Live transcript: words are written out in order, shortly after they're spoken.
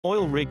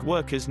Oil rig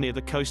workers near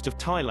the coast of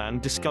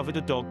Thailand discovered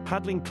a dog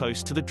paddling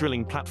close to the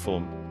drilling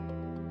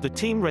platform. The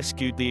team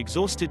rescued the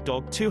exhausted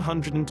dog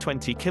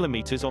 220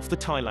 kilometers off the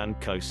Thailand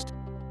coast.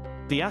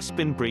 The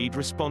Aspen breed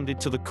responded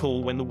to the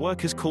call when the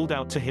workers called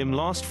out to him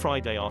last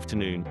Friday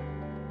afternoon.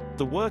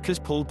 The workers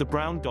pulled the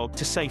brown dog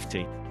to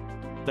safety.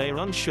 They are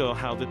unsure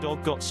how the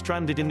dog got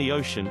stranded in the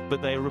ocean,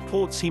 but there are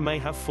reports he may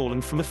have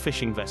fallen from a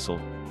fishing vessel.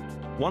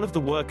 One of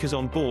the workers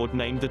on board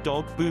named the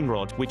dog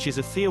Boonrod, which is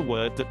a Thai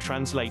word that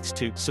translates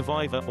to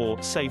survivor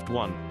or saved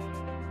one.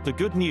 The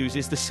good news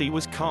is the sea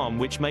was calm,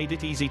 which made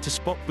it easy to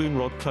spot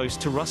Boonrod close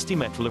to rusty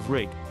metal of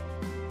rig.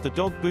 The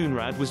dog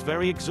Boonrod was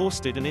very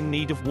exhausted and in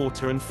need of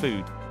water and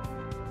food.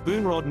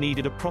 Boonrod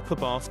needed a proper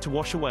bath to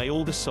wash away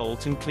all the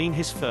salt and clean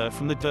his fur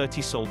from the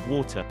dirty salt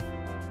water.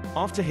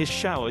 After his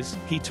showers,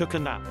 he took a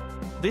nap.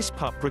 This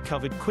pup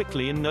recovered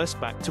quickly and nursed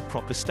back to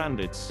proper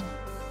standards.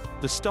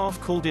 The staff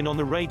called in on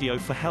the radio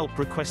for help,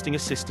 requesting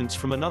assistance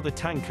from another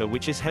tanker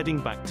which is heading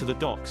back to the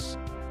docks.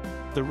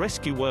 The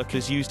rescue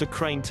workers used a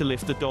crane to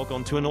lift the dog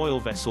onto an oil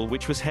vessel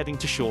which was heading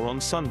to shore on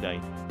Sunday.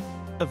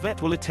 A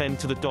vet will attend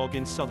to the dog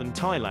in southern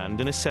Thailand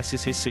and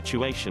assesses his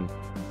situation.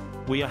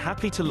 We are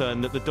happy to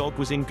learn that the dog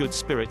was in good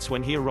spirits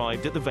when he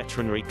arrived at the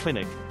veterinary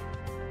clinic.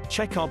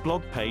 Check our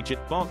blog page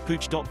at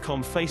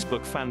barkpooch.com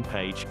Facebook fan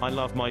page. I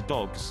love my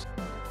dogs.